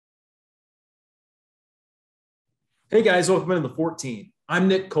Hey guys, welcome into the 14. I'm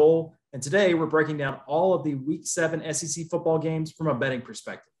Nick Cole, and today we're breaking down all of the Week 7 SEC football games from a betting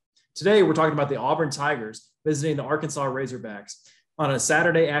perspective. Today we're talking about the Auburn Tigers visiting the Arkansas Razorbacks on a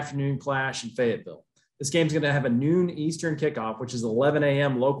Saturday afternoon clash in Fayetteville. This game's going to have a noon Eastern kickoff, which is 11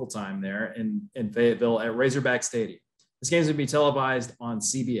 a.m. local time there in Fayetteville at Razorback Stadium. This game's going to be televised on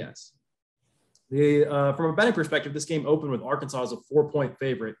CBS. From a betting perspective, this game opened with Arkansas as a 4-point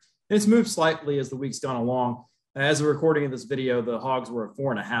favorite, and it's moved slightly as the week's gone along. As we're recording of this video, the Hogs were a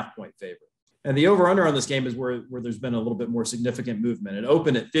 4.5-point favorite. And the over-under on this game is where there's been a little bit more significant movement. It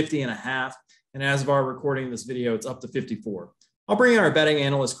opened at 50.5, and as of our recording of this video, it's up to 54. I'll bring in our betting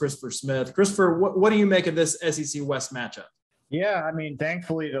analyst, Christopher Smith. Christopher, what do you make of this SEC West matchup? Yeah, I mean,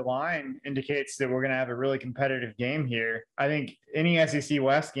 thankfully the line indicates that we're going to have a really competitive game here. I think any SEC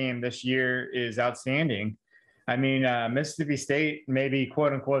West game this year is outstanding. I mean, Mississippi State may be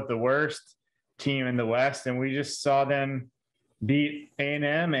quote-unquote the worst team in the West, and we just saw them beat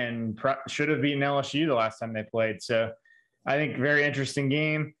A&M and should have beaten LSU the last time they played. So I think very interesting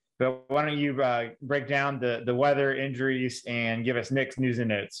game. But why don't you break down the weather, injuries, and give us Nick's news and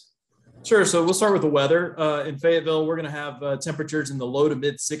notes? Sure. So we'll start with the weather. In Fayetteville, we're going to have temperatures in the low to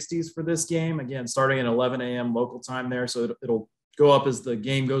mid 60s for this game. Again, starting at 11 a.m. local time there. So it'll go up as the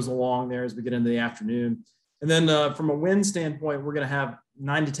game goes along there as we get into the afternoon. And then from a wind standpoint, we're going to have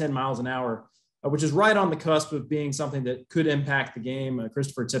 9 to 10 miles an hour, which is right on the cusp of being something that could impact the game.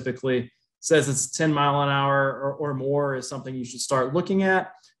 Christopher typically says it's 10 mile an hour or more is something you should start looking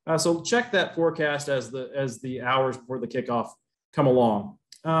at. So check that forecast as the hours before the kickoff come along.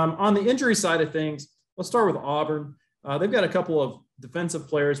 On the injury side of things, let's start with Auburn. They've got a couple of defensive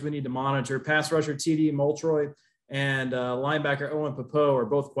players we need to monitor. Pass rusher TD Moultroy and linebacker Owen Popo are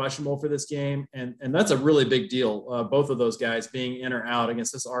both questionable for this game. And that's a really big deal, both of those guys being in or out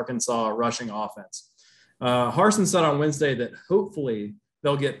against this Arkansas rushing offense. Harsin said on Wednesday that hopefully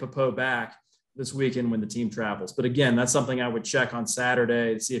they'll get Popo back this weekend when the team travels. But again, that's something I would check on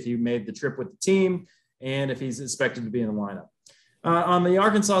Saturday to see if he made the trip with the team and if he's expected to be in the lineup. On the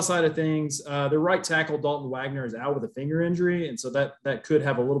Arkansas side of things, the right tackle, Dalton Wagner, is out with a finger injury, and so that could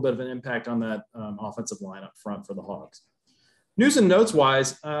have a little bit of an impact on that offensive line up front for the Hogs. News and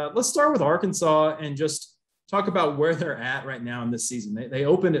notes-wise, let's start with Arkansas and just talk about where they're at right now in this season. They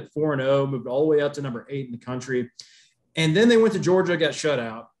opened at 4-0, moved all the way up to number 8 in the country, and then they went to Georgia, got shut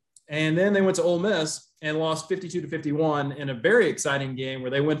out, and then they went to Ole Miss and lost 52-51 in a very exciting game where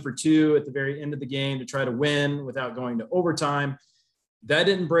they went for 2 at the very end of the game to try to win without going to overtime. That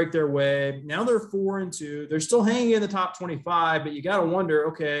didn't break their way. Now they're 4-2. They're still hanging in the top 25, but you got to wonder,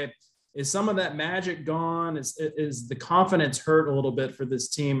 okay, is some of that magic gone? Is the confidence hurt a little bit for this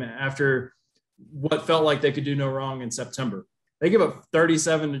team after what felt like they could do no wrong in September? They gave up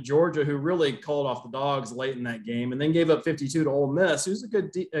 37 to Georgia, who really called off the dogs late in that game, and then gave up 52 to Ole Miss, who's a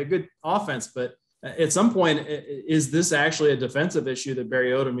good offense. But at some point, is this actually a defensive issue that Barry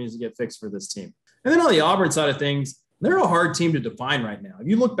Odom needs to get fixed for this team? And then on the Auburn side of things, they're a hard team to define right now. If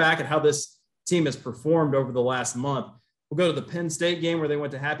you look back at how this team has performed over the last month, we'll go to the Penn State game where they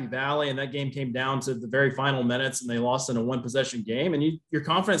went to Happy Valley, and that game came down to the very final minutes, and they lost in a one-possession game, and your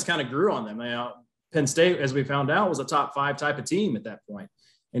confidence kind of grew on them. Penn State, as we found out, was a top 5 type of team at that point.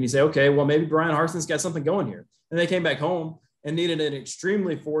 And you say, okay, well, maybe Brian Harsin's got something going here. And they came back home and needed an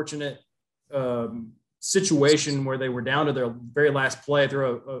extremely fortunate situation where they were down to their very last play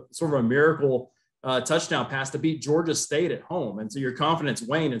through a sort of a miracle touchdown pass to beat Georgia State at home. And so your confidence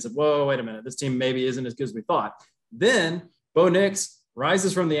waned and said, whoa, wait a minute, this team maybe isn't as good as we thought. Then Bo Nix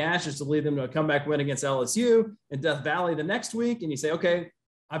rises from the ashes to lead them to a comeback win against LSU in Death Valley the next week. And you say, okay,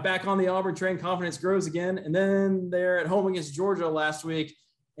 I'm back on the Auburn train, confidence grows again. And then they're at home against Georgia last week,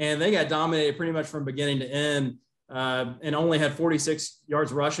 and they got dominated pretty much from beginning to end and only had 46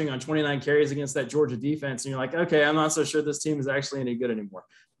 yards rushing on 29 carries against that Georgia defense. And you're like, okay, I'm not so sure this team is actually any good anymore.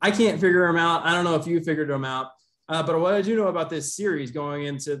 I can't figure them out. I don't know if you figured them out. But what I do know about this series going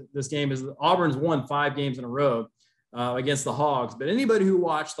into this game is that Auburn's won 5 games in a row against the Hogs. But anybody who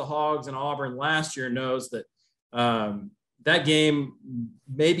watched the Hogs and Auburn last year knows that that game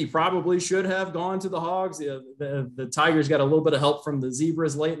probably should have gone to the Hogs. The Tigers got a little bit of help from the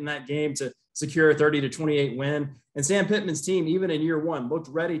Zebras late in that game to secure a 30-28 win. And Sam Pittman's team, even in year 1, looked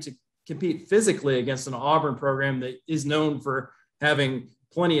ready to compete physically against an Auburn program that is known for having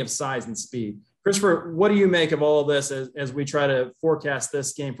plenty of size and speed. Christopher, what do you make of all of this as we try to forecast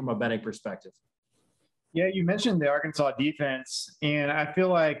this game from a betting perspective? Yeah, you mentioned the Arkansas defense, and I feel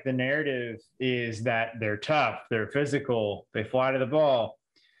like the narrative is that they're tough, they're physical, they fly to the ball.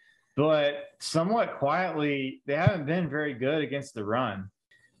 But somewhat quietly, they haven't been very good against the run.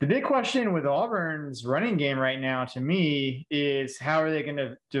 The big question with Auburn's running game right now, to me, is how are they going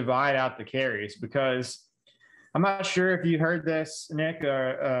to divide out the carries? Because I'm not sure if you heard this, Nick,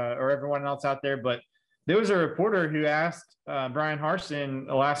 or everyone else out there, but there was a reporter who asked Brian Harsin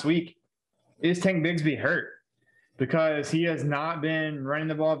last week, is Tank Bigsby hurt? Because he has not been running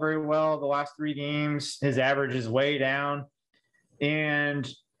the ball very well the last 3 games. His average is way down. And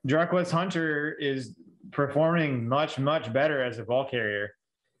Jarquez Hunter is performing much, much better as a ball carrier.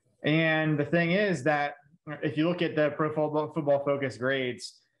 And the thing is that if you look at the Pro Football Focus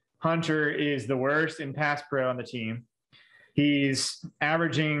grades, Hunter is the worst in pass pro on the team. He's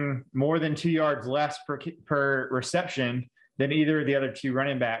averaging more than 2 yards less per reception than either of the other 2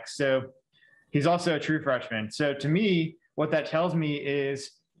 running backs. So he's also a true freshman. So to me, what that tells me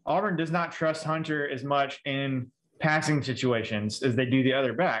is Auburn does not trust Hunter as much in passing situations as they do the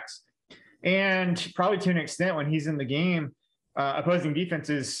other backs. And probably to an extent, when he's in the game, opposing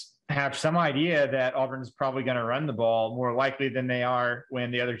defenses have some idea that Auburn is probably going to run the ball more likely than they are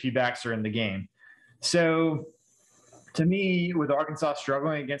when the other 2 backs are in the game. So to me, with Arkansas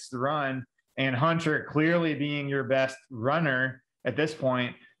struggling against the run and Hunter clearly being your best runner at this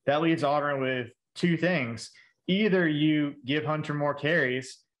point, that leaves Auburn with 2 things. Either you give Hunter more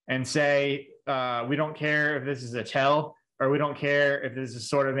carries and say, we don't care if this is a tell, or we don't care if this is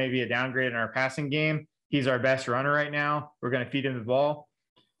sort of maybe a downgrade in our passing game. He's our best runner right now. We're going to feed him the ball.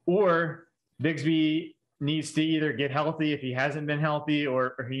 Or Bigsby needs to either get healthy if he hasn't been healthy,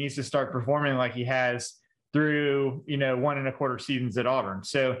 or he needs to start performing like he has through, 1 1/4 seasons at Auburn.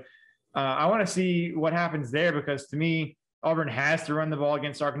 So I want to see what happens there, because to me, Auburn has to run the ball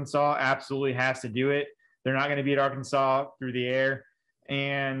against Arkansas, absolutely has to do it. They're not going to beat Arkansas through the air.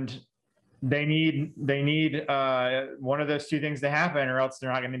 And they need one of those 2 things to happen, or else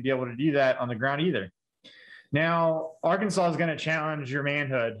they're not going to be able to do that on the ground either. Now, Arkansas is going to challenge your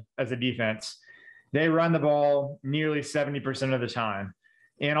manhood as a defense. They run the ball nearly 70% of the time.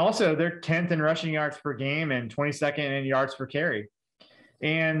 And also, they're 10th in rushing yards per game and 22nd in yards per carry.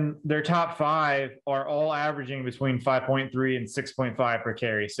 And their top 5 are all averaging between 5.3 and 6.5 per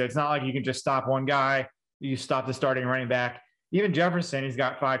carry. So it's not like you can just stop one guy. You stop the starting running back. Even Jefferson, he's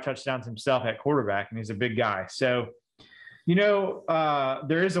got 5 touchdowns himself at quarterback, and he's a big guy. So,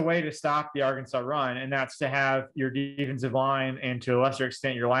 there is a way to stop the Arkansas run, and that's to have your defensive line and to a lesser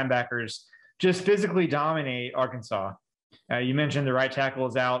extent your linebackers just physically dominate Arkansas. You mentioned the right tackle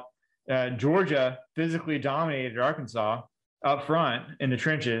is out. Georgia physically dominated Arkansas up front in the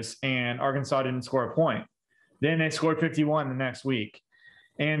trenches, and Arkansas didn't score a point. Then they scored 51 the next week.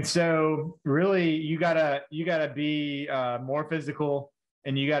 And so really you gotta be more physical,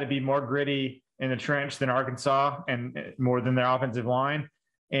 and you got to be more gritty in the trench than Arkansas and more than their offensive line.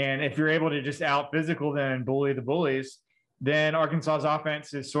 And if you're able to just out physical them and bully the bullies, then Arkansas's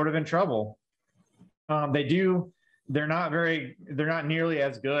offense is sort of in trouble. They're not nearly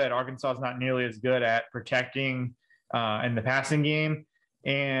as good. Arkansas is not nearly as good at protecting in the passing game.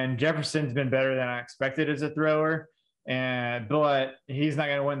 And Jefferson's been better than I expected as a thrower. But he's not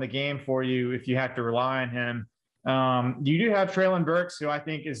going to win the game for you if you have to rely on him. You do have Traylon Burks, who I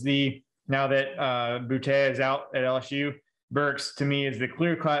think is now that Boutte is out at LSU, Burks to me is the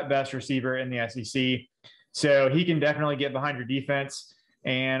clear-cut best receiver in the SEC. So he can definitely get behind your defense.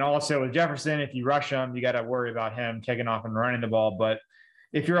 And also with Jefferson, if you rush him, you got to worry about him taking off and running the ball. But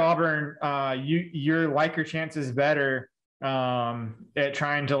if you're Auburn, you're like your chances better at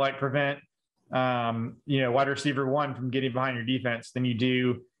trying to prevent wide receiver 1 from getting behind your defense than you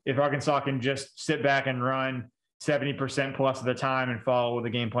do if Arkansas can just sit back and run 70% plus of the time and follow the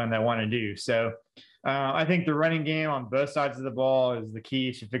game plan they want to do. So I think the running game on both sides of the ball is the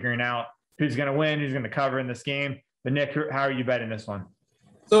key to figuring out who's going to win, who's going to cover in this game. But Nick, how are you betting this one?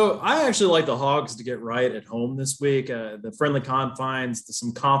 So I actually like the Hogs to get right at home this week. The friendly confines,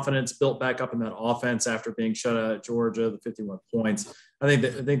 some confidence built back up in that offense after being shut out at Georgia, the 51 points. I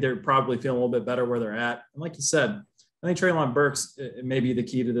think they're probably feeling a little bit better where they're at. And like you said, I think Traylon Burks may be the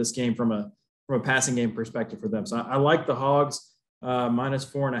key to this game from a passing game perspective for them. So I like the Hogs minus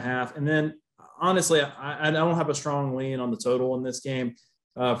 4.5. And then honestly, I don't have a strong lean on the total in this game.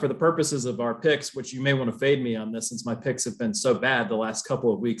 For the purposes of our picks, which you may want to fade me on this since my picks have been so bad the last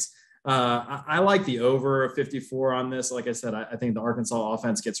couple of weeks. I like the over of 54 on this. Like I said, I think the Arkansas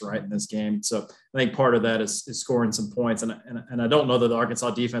offense gets right in this game. So I think part of that is scoring some points. And I don't know that the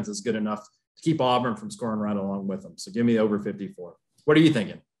Arkansas defense is good enough to keep Auburn from scoring right along with them. So give me over 54. What are you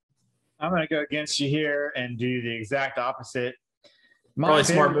thinking? I'm going to go against you here and do the exact opposite. Probably a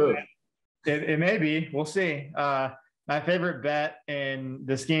smart move. It may be. We'll see. My favorite bet in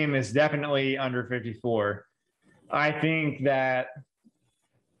this game is definitely under 54. I think that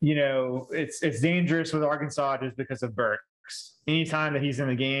it's dangerous with Arkansas just because of Burks. Anytime that he's in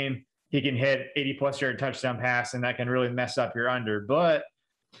the game, he can hit 80-plus yard touchdown pass, and that can really mess up your under. But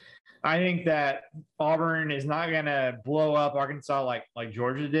I think that Auburn is not going to blow up Arkansas like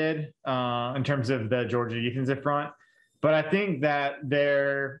Georgia did in terms of the Georgia defensive front. But I think that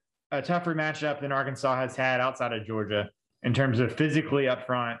they're a tougher matchup than Arkansas has had outside of Georgia in terms of physically up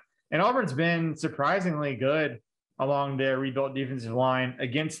front. And Auburn's been surprisingly good along their rebuilt defensive line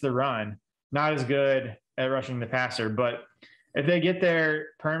against the run. Not as good at rushing the passer, but if they get their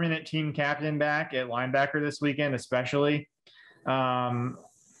permanent team captain back at linebacker this weekend, especially,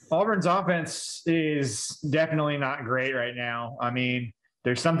 Auburn's offense is definitely not great right now. I mean,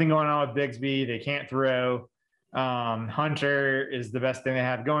 there's something going on with Bigsby. They can't throw. Hunter is the best thing they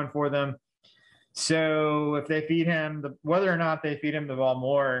have going for them. So if they feed him, whether or not they feed him the ball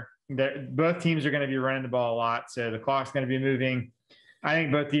more, both teams are going to be running the ball a lot. So the clock's going to be moving. I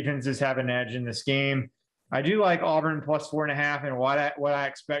think both defenses have an edge in this game. I do like Auburn plus 4.5 and what I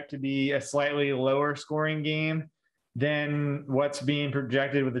expect to be a slightly lower scoring game than what's being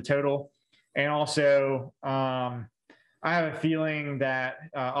projected with the total. And also, I have a feeling that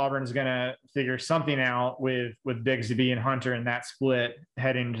Auburn's going to figure something out with Bigsby and Hunter in that split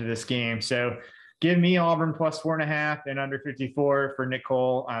heading into this game. So give me Auburn plus 4.5 and under 54 for Nick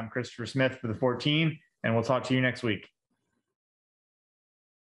Cole. I'm Christopher Smith for the 14, and we'll talk to you next week.